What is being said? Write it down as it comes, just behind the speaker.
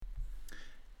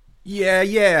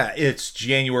Yeah. It's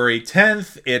January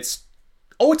 10th. It's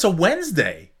a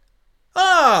Wednesday.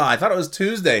 Ah, I thought it was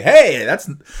Tuesday. Hey,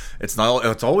 it's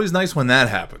always nice when that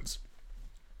happens.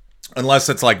 Unless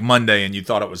it's like Monday and you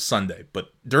thought it was Sunday. But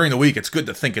during the week, it's good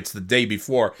to think it's the day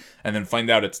before and then find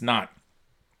out it's not.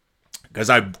 Because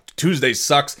Tuesday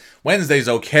sucks. Wednesday's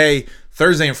okay.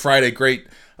 Thursday and Friday, great.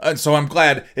 So I'm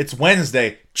glad it's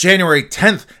Wednesday, January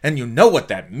 10th, and you know what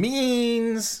that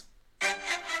means.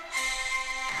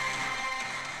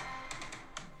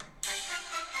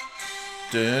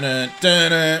 Dun, dun,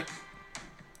 dun,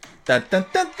 dun, dun,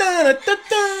 dun, dun, dun,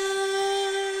 dun.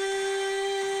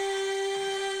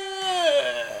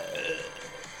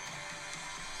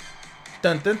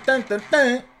 Dun, dun, dun, dun,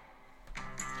 dun.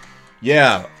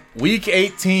 Yeah, week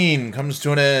 18 comes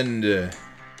to an end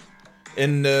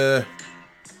in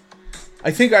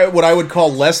I think what I would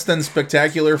call less than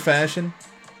spectacular fashion.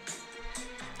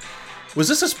 Was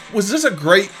this a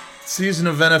great season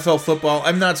of NFL football?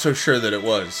 I'm not so sure that it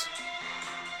was.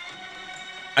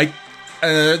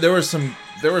 There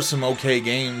were some okay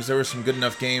games. There were some good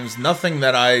enough games. Nothing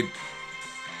that I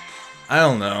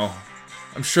don't know.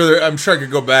 I'm sure I could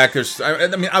go back. I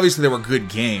mean, obviously there were good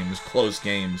games, close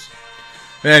games.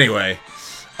 Anyway,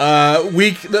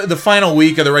 the final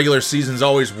week of the regular season is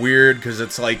always weird because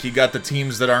it's like you got the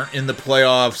teams that aren't in the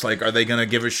playoffs. Like, are they gonna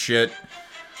give a shit?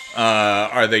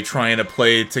 Are they trying to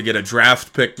play to get a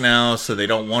draft pick now so they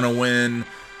don't want to win?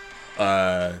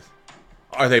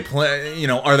 Are they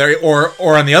Are they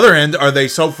or on the other end, are they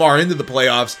so far into the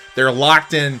playoffs they're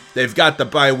locked in? They've got the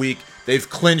bye week. They've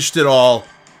clinched it all.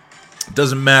 It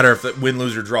doesn't matter if it win,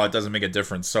 lose, or draw. It doesn't make a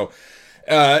difference. So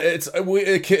it's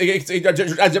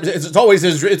always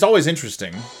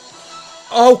interesting.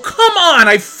 Oh, come on!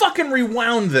 I fucking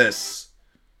rewound this.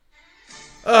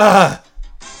 That's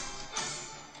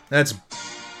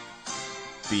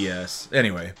BS.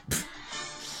 Anyway.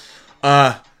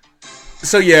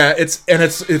 So yeah,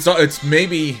 it's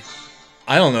maybe,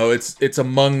 I don't know, it's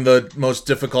among the most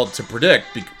difficult to predict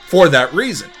for that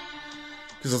reason.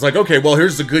 Because it's like, okay, well,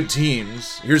 here's the good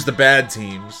teams, here's the bad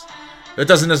teams. That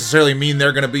doesn't necessarily mean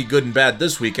they're going to be good and bad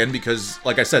this weekend because,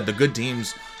 like I said, the good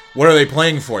teams, what are they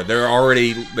playing for? They're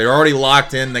already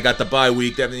locked in. They got the bye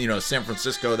week, San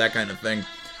Francisco, that kind of thing.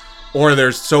 Or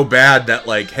they're so bad that,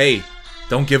 like, hey,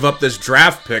 don't give up this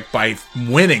draft pick by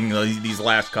winning these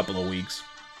last couple of weeks.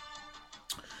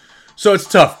 So it's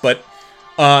tough, but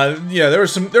there were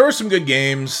some good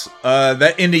games.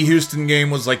 That Indy-Houston game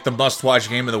was like the must-watch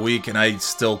game of the week, and I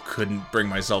still couldn't bring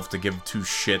myself to give two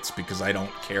shits because I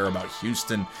don't care about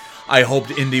Houston. I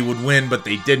hoped Indy would win, but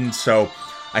they didn't, so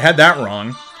I had that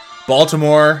wrong.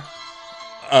 Baltimore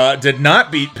did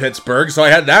not beat Pittsburgh, so I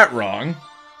had that wrong.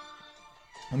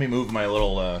 Let me move my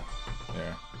little, there.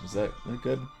 Is that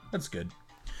good? That's good.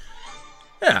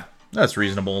 Yeah, that's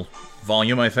reasonable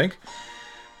volume, I think.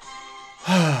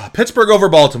 Pittsburgh over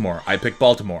Baltimore. I picked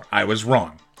Baltimore. I was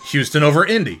wrong. Houston over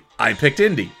Indy. I picked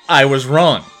Indy. I was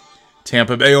wrong.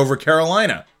 Tampa Bay over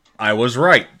Carolina. I was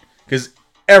right. Because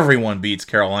everyone beats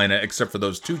Carolina except for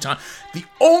those 2 times. The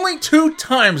only 2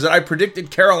 times that I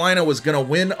predicted Carolina was going to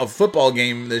win a football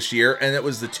game this year, and it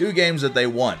was the 2 games that they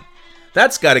won.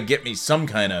 That's got to get me some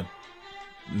kind of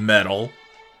medal.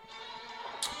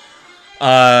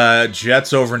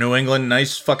 Jets over New England.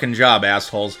 Nice fucking job,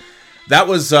 assholes. That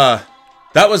was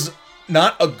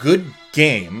not a good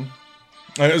game.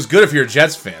 I mean, it was good if you're a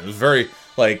Jets fan. It was very,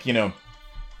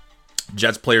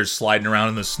 Jets players sliding around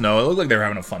in the snow. It looked like they were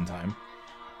having a fun time.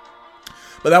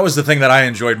 But that was the thing that I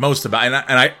enjoyed most about it.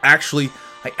 And I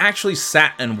actually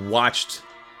sat and watched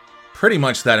pretty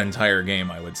much that entire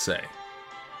game, I would say.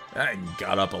 I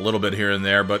got up a little bit here and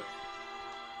there, but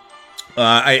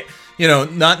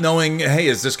not knowing, hey,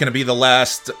 is this going to be the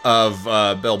last of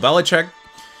Bill Belichick?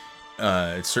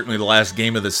 It's certainly the last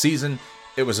game of the season.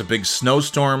 It was a big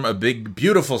snowstorm, a big,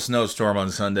 beautiful snowstorm on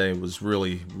Sunday. It was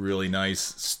really, really nice.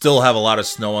 Still have a lot of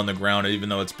snow on the ground, even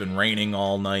though it's been raining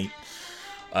all night.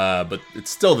 But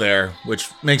it's still there, which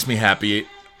makes me happy.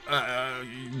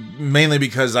 Mainly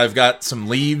because I've got some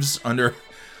leaves under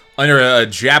a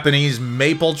Japanese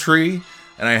maple tree,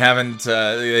 and I haven't.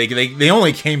 They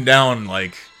only came down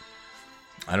like,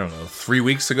 I don't know, 3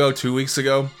 weeks ago, 2 weeks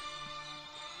ago,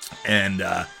 and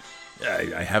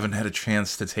I haven't had a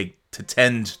chance to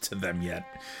tend to them yet,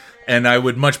 and I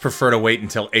would much prefer to wait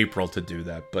until April to do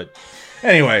that. But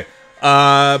anyway,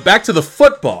 back to the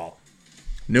football.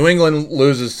 New England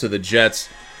loses to the Jets.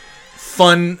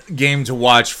 Fun game to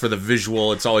watch for the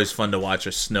visual. It's always fun to watch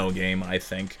a snow game, I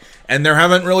think. And there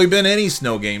haven't really been any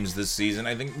snow games this season.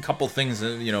 I think a couple things,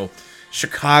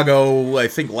 Chicago, I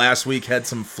think last week had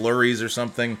some flurries or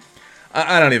something.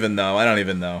 I don't even know. I don't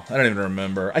even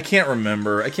remember. I can't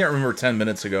remember 10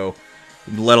 minutes ago,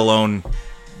 let alone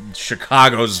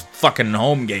Chicago's fucking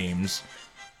home games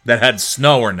that had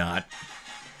snow or not.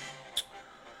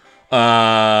 So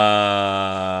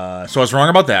I was wrong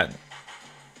about that.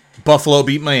 Buffalo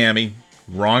beat Miami.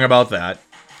 Wrong about that.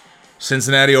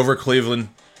 Cincinnati over Cleveland.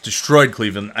 Destroyed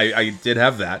Cleveland. I did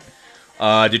have that.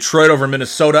 Detroit over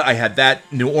Minnesota. I had that.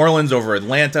 New Orleans over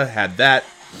Atlanta. Had that.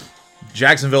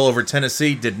 Jacksonville over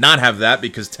Tennessee. Did not have that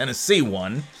because Tennessee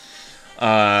won.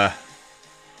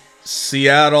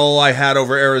 Seattle I had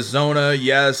over Arizona.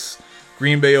 Yes.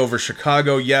 Green Bay over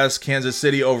Chicago. Yes. Kansas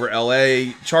City over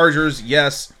LA. Chargers.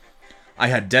 Yes. I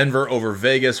had Denver over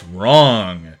Vegas.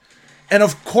 Wrong. And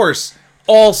of course,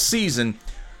 all season,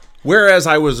 whereas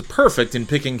I was perfect in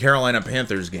picking Carolina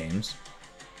Panthers games,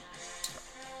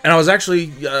 and I was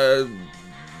actually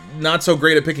not so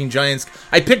great at picking Giants.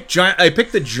 I picked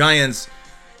the Giants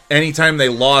anytime they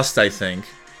lost, I think,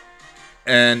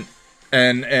 and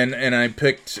I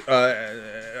picked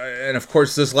and of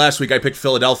course this last week I picked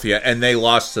Philadelphia and they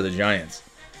lost to the Giants.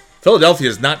 Philadelphia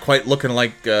is not quite looking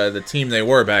like the team they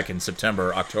were back in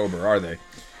September, October, are they?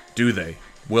 Do they?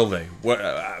 Will they? What?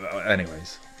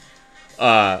 Anyways.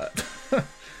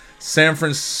 San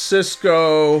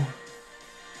Francisco.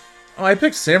 Oh, I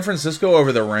picked San Francisco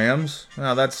over the Rams.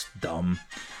 Oh, that's dumb.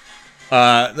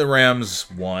 The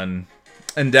Rams won.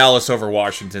 And Dallas over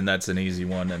Washington. That's an easy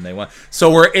one, and they won.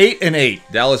 So we're 8-8.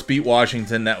 Dallas beat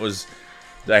Washington. I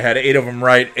had 8 of them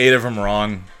right, 8 of them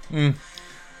wrong.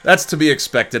 That's to be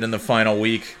expected in the final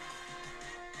week.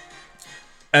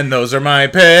 And those are my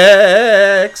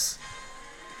picks.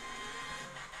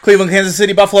 Cleveland, Kansas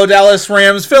City, Buffalo, Dallas,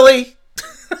 Rams, Philly.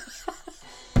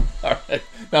 All right.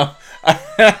 No.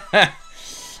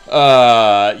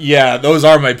 Yeah, those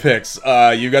are my picks.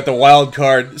 You got the wild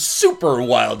card, super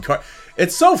wild card.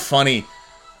 It's so funny.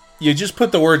 You just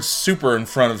put the word super in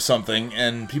front of something,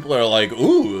 and people are like,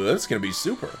 ooh, that's going to be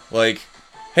super. Like,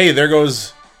 hey, there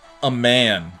goes a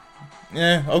man.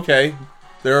 Okay.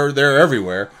 They're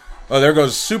everywhere. Oh, there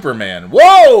goes Superman.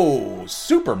 Whoa!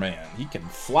 Superman. He can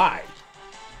fly.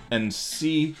 And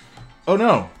see... Oh,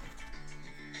 no.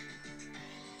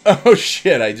 Oh,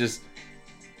 shit.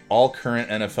 All current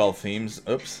NFL themes.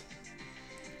 Oops.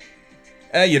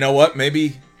 You know what?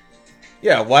 Maybe...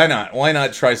 Yeah, why not? Why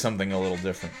not try something a little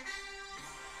different?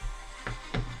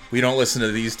 We don't listen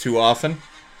to these too often.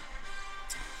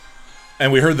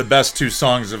 And we heard the best 2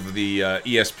 songs of the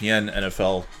ESPN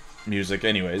NFL music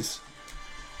anyways.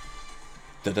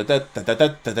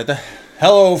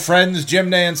 Hello, friends. Jim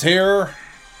Nance here.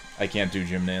 I can't do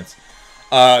Jim Nance.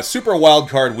 Super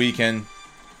Wildcard Weekend.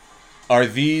 Are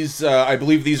these? I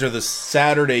believe these are the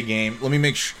Saturday game. Let me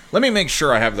make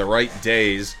sure I have the right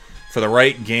days for the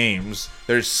right games.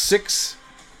 There's six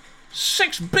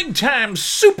big time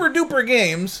super duper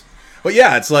games. But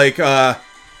yeah, it's like,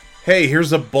 hey,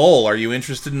 here's a bowl. Are you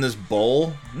interested in this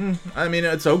bowl? I mean,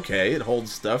 it's okay. It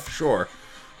holds stuff, sure.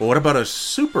 But what about a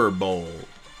Super Bowl?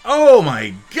 Oh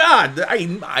my God!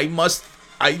 I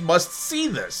must see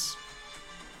this.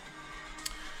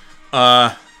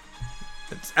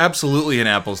 It's absolutely an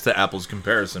apples to apples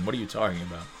comparison. What are you talking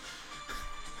about?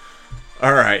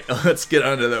 All right, let's get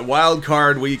on to the wild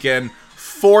card weekend.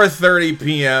 4:30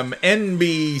 p.m.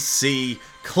 NBC.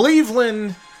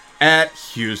 Cleveland at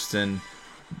Houston.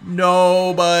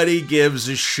 Nobody gives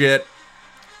a shit.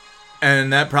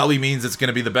 And that probably means it's going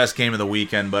to be the best game of the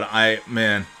weekend. But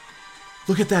man,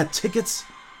 look at that. Tickets.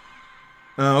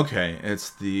 Okay, it's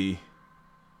the...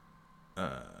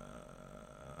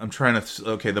 I'm trying to...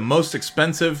 Okay, the most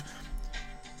expensive...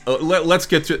 let's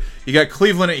get to it. You got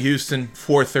Cleveland at Houston,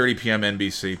 4:30 p.m.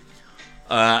 NBC.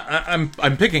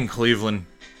 I'm picking Cleveland.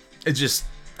 It just...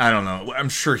 I don't know. I'm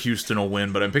sure Houston will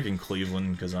win, but I'm picking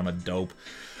Cleveland because I'm a dope.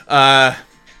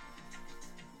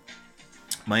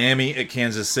 Miami at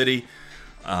Kansas City,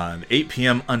 8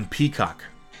 p.m. on Peacock.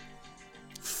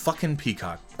 Fucking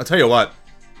Peacock. I'll tell you what.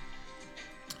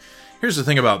 Here's the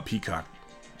thing about Peacock.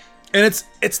 And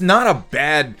it's not a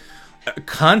bad...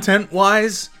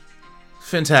 content-wise,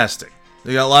 fantastic.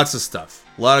 They got lots of stuff.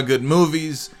 A lot of good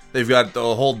movies. They've got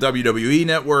the whole WWE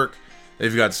network.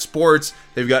 They've got sports.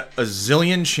 They've got a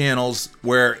zillion channels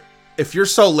where if you're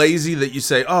so lazy that you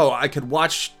say, oh, I could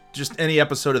watch just any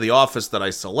episode of The Office that I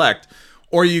select,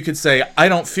 or you could say, I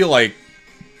don't feel like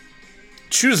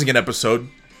choosing an episode.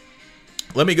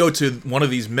 Let me go to one of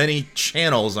these many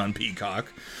channels on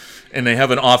Peacock, and they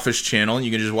have an Office channel, and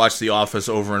you can just watch The Office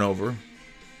over and over.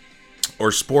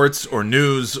 Or sports, or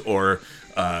news, or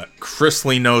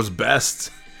Chrisley Knows Best,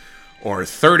 or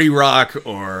 30 Rock,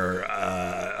 or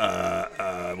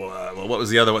what was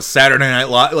the other one? Saturday Night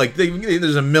Live. Like,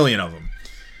 there's a million of them.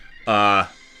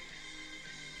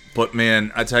 But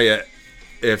man, I tell you,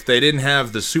 if they didn't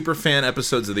have the Superfan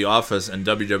episodes of The Office and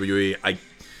WWE,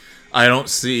 I don't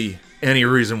see any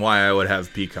reason why I would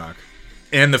have Peacock.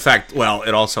 And the fact, well,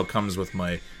 it also comes with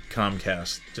my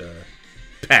Comcast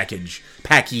package.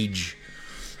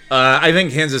 I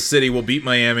think Kansas City will beat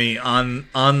Miami on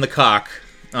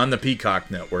the Peacock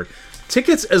network.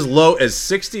 Tickets as low as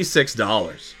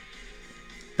 $66.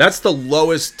 That's the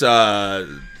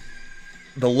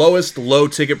lowest low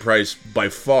ticket price by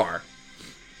far.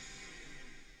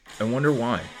 I wonder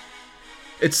why.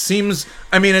 It seems,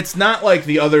 I mean, it's not like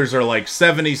the others are like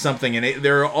 70 something and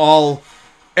they're all,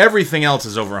 everything else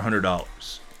is over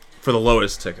 $100 for the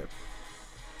lowest ticket.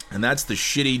 And that's the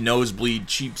shitty nosebleed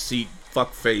cheap seat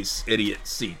fuckface idiot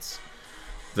seats.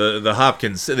 The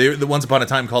Hopkins, the once upon a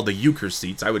time called the Euchre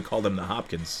seats. I would call them the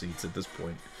Hopkins seats at this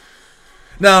point.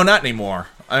 No, not anymore.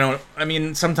 I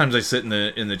mean, sometimes I sit in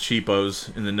the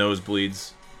cheapos, in the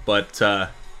nosebleeds, but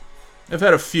I've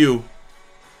had a few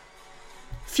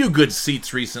good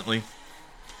seats recently.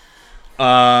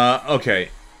 Okay.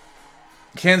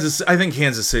 I think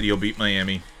Kansas City will beat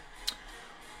Miami.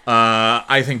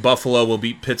 I think Buffalo will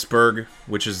beat Pittsburgh,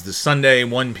 which is the Sunday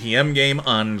 1 p.m. game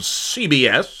on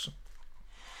CBS.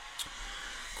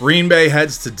 Green Bay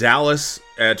heads to Dallas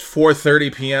at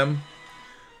 4:30 p.m.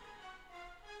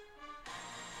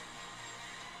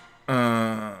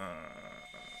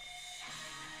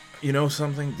 You know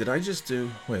something? Did I just do?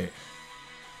 Wait.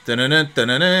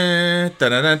 I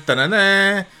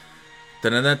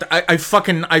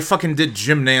fucking did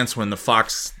Jim Nance when the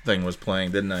Fox thing was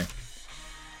playing, didn't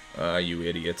I? You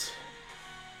idiot.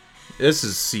 This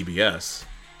is CBS.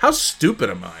 How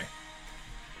stupid am I?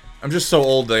 I'm just so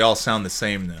old they all sound the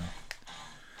same now.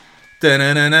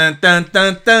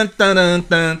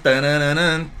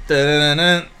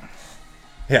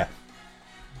 Yeah.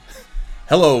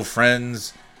 Hello,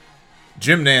 friends.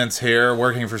 Jim Nance here,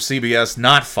 working for CBS,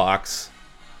 not Fox.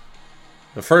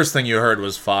 The first thing you heard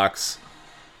was Fox.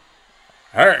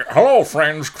 Hey, hello,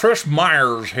 friends. Chris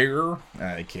Myers here.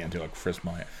 I can't do a Chris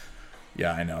Myers.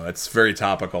 Yeah, I know. That's very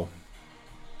topical.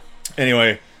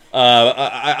 Anyway,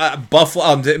 Buffalo.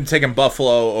 I'm taking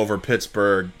Buffalo over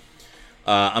Pittsburgh.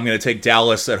 I'm going to take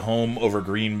Dallas at home over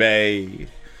Green Bay.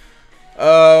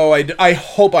 Oh, I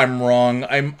hope I'm wrong.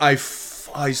 I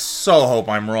so hope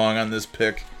I'm wrong on this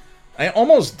pick. I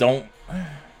almost want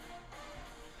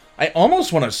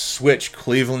to switch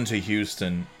Cleveland to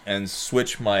Houston and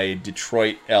switch my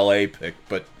Detroit LA pick,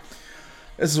 but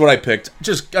this is what I picked.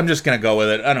 I'm just going to go with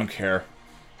it. I don't care.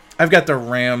 I've got the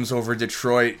Rams over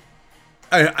Detroit.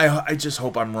 I just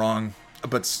hope I'm wrong.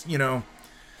 But, you know,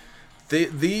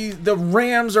 the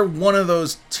Rams are one of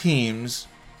those teams.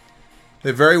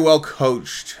 They're very well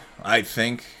coached, I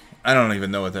think. I don't even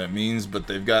know what that means, but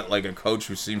they've got like a coach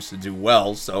who seems to do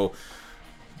well, so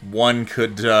one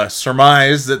could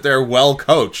surmise that they're well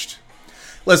coached.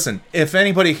 Listen, if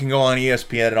anybody can go on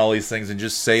ESPN and all these things and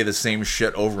just say the same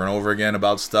shit over and over again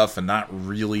about stuff and not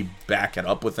really back it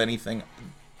up with anything,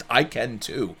 I can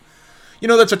too. You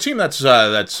know, that's a team that's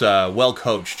well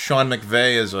coached. Sean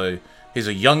McVay he's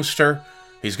a youngster.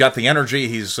 He's got the energy.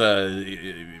 He's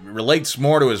relates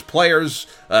more to his players,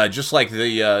 just like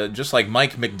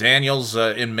Mike McDaniel's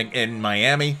in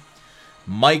Miami.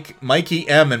 Mikey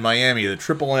M in Miami, the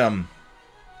Triple M.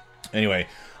 Anyway,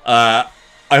 I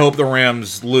hope the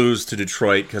Rams lose to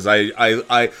Detroit because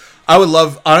I would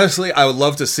love, honestly, I would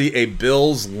love to see a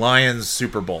Bills-Lions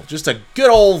Super Bowl. Just a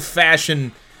good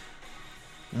old-fashioned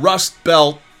Rust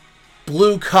Belt,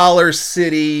 blue-collar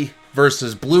city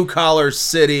versus blue-collar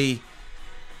city.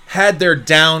 Had their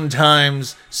down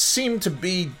times, seem to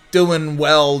be doing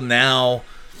well now,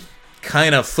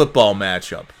 kind of football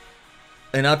matchup.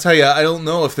 And I'll tell you, I don't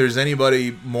know if there's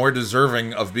anybody more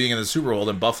deserving of being in the Super Bowl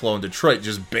than Buffalo and Detroit,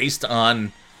 just based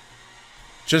on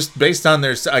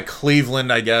their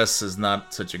Cleveland, I guess, is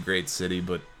not such a great city,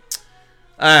 but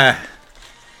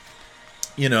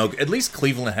you know, at least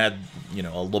Cleveland had, you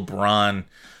know, a LeBron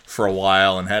for a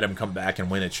while and had him come back and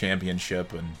win a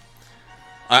championship, and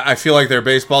I feel like their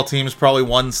baseball team's probably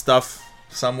won stuff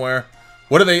somewhere.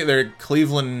 What are they? They're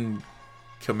Cleveland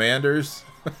Commanders?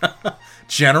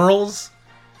 Generals?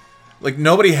 Like,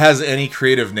 nobody has any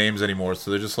creative names anymore,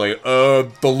 so they're just like,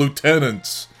 the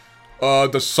lieutenants,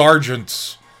 the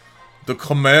sergeants, the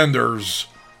commanders,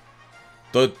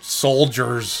 the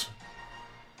soldiers.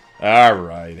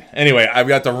 Alright. Anyway, I've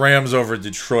got the Rams over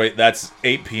Detroit. That's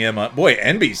 8 p.m. Boy,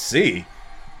 NBC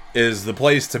is the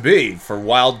place to be for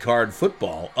wild card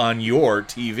football on your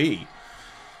TV.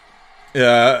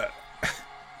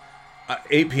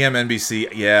 8 p.m.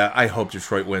 NBC. Yeah, I hope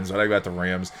Detroit wins, but I got the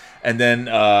Rams. And then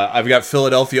I've got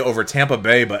Philadelphia over Tampa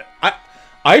Bay, but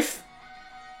I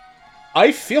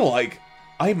feel like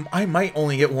I might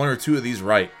only get one or two of these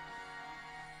right.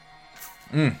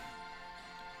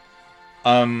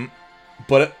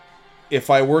 But if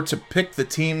I were to pick the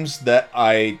teams that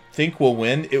I think will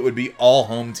win, it would be all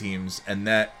home teams, and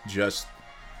that just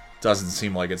doesn't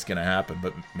seem like it's going to happen,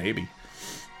 but maybe.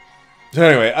 So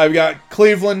anyway, I've got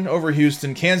Cleveland over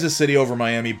Houston, Kansas City over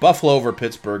Miami, Buffalo over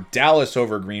Pittsburgh, Dallas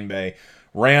over Green Bay,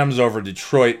 Rams over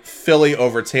Detroit, Philly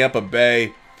over Tampa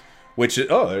Bay, which is,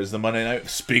 there's the Monday night.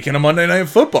 Speaking of Monday Night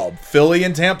Football, Philly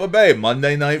and Tampa Bay,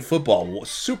 Monday Night Football,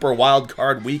 Super Wild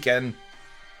Card Weekend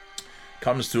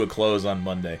comes to a close on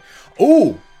Monday.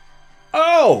 Oh,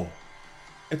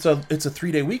 it's a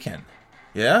 3-day weekend.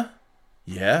 Yeah.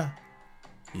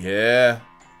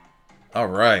 All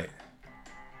right.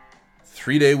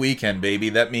 3-day weekend, baby.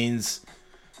 That means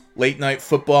late night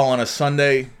football on a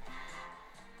Sunday.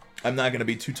 I'm not going to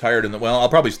be too tired I'll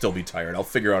probably still be tired. I'll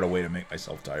figure out a way to make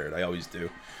myself tired. I always do.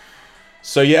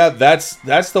 So yeah,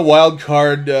 that's the wild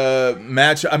card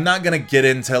match. I'm not going to get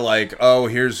into like,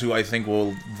 here's who I think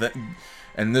will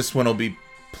and this one will be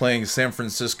playing San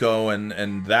Francisco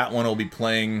and that one will be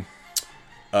playing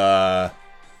whoever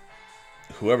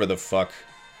the fuck.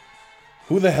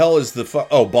 Who the hell is the fuck?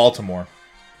 Oh, Baltimore.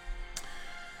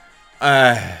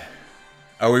 Are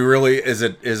we really? Is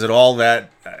it all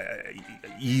that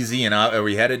easy? And are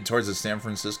we headed towards the San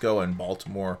Francisco and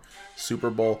Baltimore Super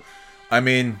Bowl? I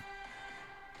mean,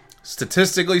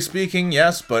 statistically speaking,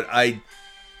 yes, but I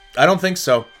don't think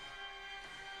so.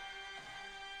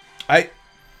 I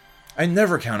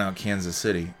never count out Kansas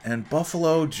City and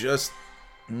Buffalo. Just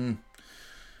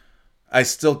I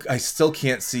still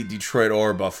can't see Detroit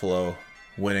or Buffalo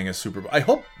winning a Super Bowl. I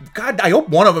hope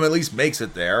one of them at least makes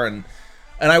it there, and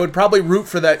I would probably root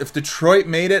for that. If Detroit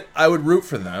made it, I would root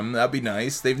for them. That'd be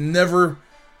nice. They've never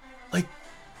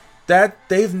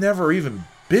even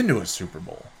been to a Super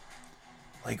Bowl.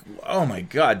 Like, oh my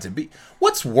God,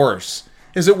 what's worse?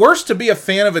 Is it worse to be a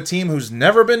fan of a team who's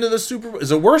never been to the Super Bowl?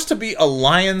 Is it worse to be a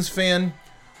Lions fan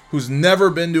who's never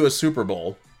been to a Super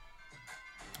Bowl?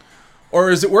 Or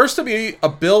is it worse to be a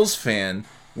Bills fan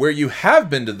where you have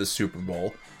been to the Super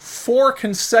Bowl 4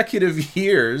 consecutive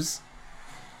years,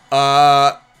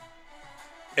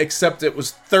 except it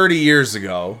was 30 years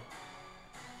ago.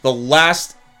 The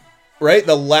last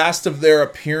of their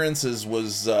appearances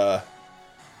was,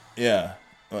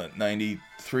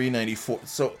 93, 94.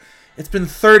 So it's been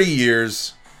 30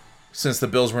 years since the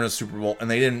Bills were in a Super Bowl, and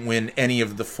they didn't win any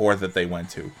of the 4 that they went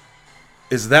to.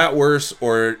 Is that worse,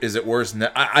 or is it worse?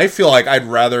 I feel like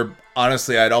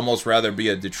I'd almost rather be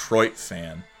a Detroit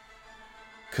fan.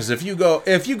 Because if you go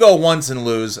once and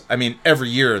lose, I mean, every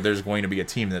year there's going to be a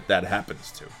team that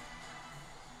happens to.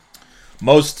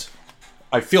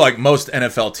 I feel like most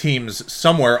NFL teams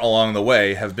somewhere along the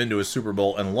way have been to a Super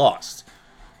Bowl and lost.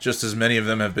 Just as many of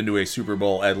them have been to a Super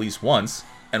Bowl at least once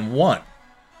and won.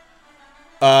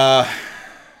 But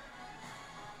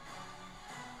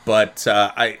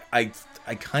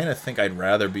I kind of think I'd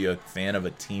rather be a fan of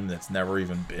a team that's never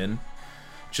even been.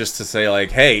 Just to say,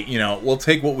 like, hey, we'll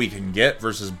take what we can get,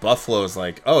 versus Buffalo is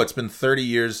like, it's been 30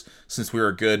 years since we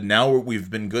were good. Now we've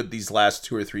been good these last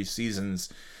 2 or 3 seasons,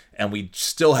 and we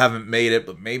still haven't made it,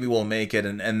 but maybe we'll make it.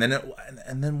 And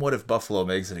then what if Buffalo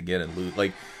makes it again and lose?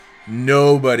 Like,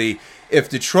 nobody. If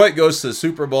Detroit goes to the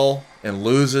Super Bowl and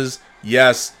loses,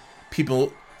 yes,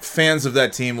 fans of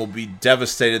that team will be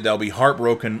devastated. They'll be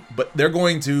heartbroken, but they're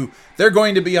going to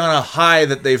be on a high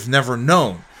that they've never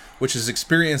known, which is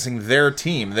experiencing their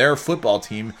football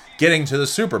team, getting to the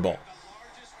Super Bowl.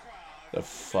 The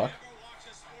fuck?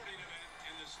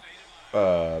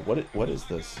 What is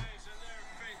this?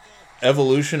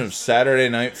 Evolution of Saturday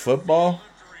Night Football?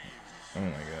 Oh my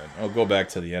God. I'll go back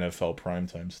to the NFL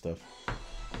primetime stuff.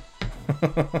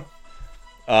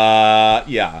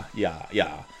 Yeah.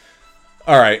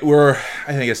 All right,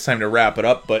 I think it's time to wrap it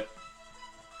up, but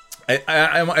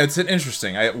it's an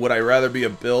interesting. Would I rather be a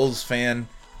Bills fan?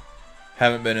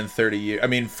 Haven't been in 30 years. I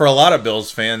mean, for a lot of Bills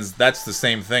fans, that's the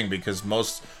same thing, because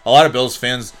a lot of Bills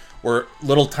fans were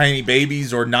little tiny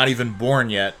babies or not even born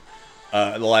yet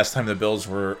the last time the Bills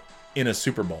were in a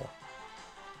Super Bowl.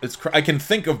 I can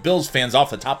think of Bills fans off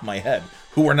the top of my head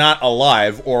who were not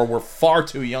alive or were far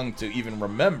too young to even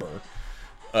remember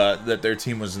that their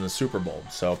team was in the Super Bowl.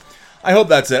 So I hope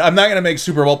that's it. I'm not going to make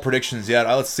Super Bowl predictions yet.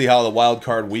 Let's see how the wild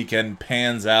card weekend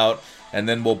pans out. and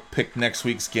then we'll pick next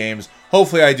week's games.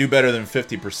 Hopefully I do better than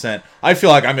 50%. I feel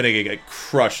like I'm going to get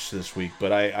crushed this week,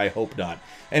 but I hope not.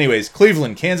 Anyways,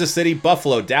 Cleveland, Kansas City,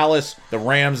 Buffalo, Dallas, the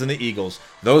Rams, and the Eagles.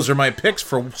 Those are my picks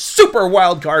for Super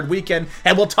Wildcard Weekend,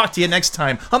 and we'll talk to you next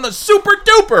time on the Super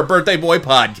Duper Birthday Boy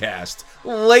Podcast.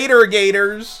 Later,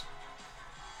 Gators!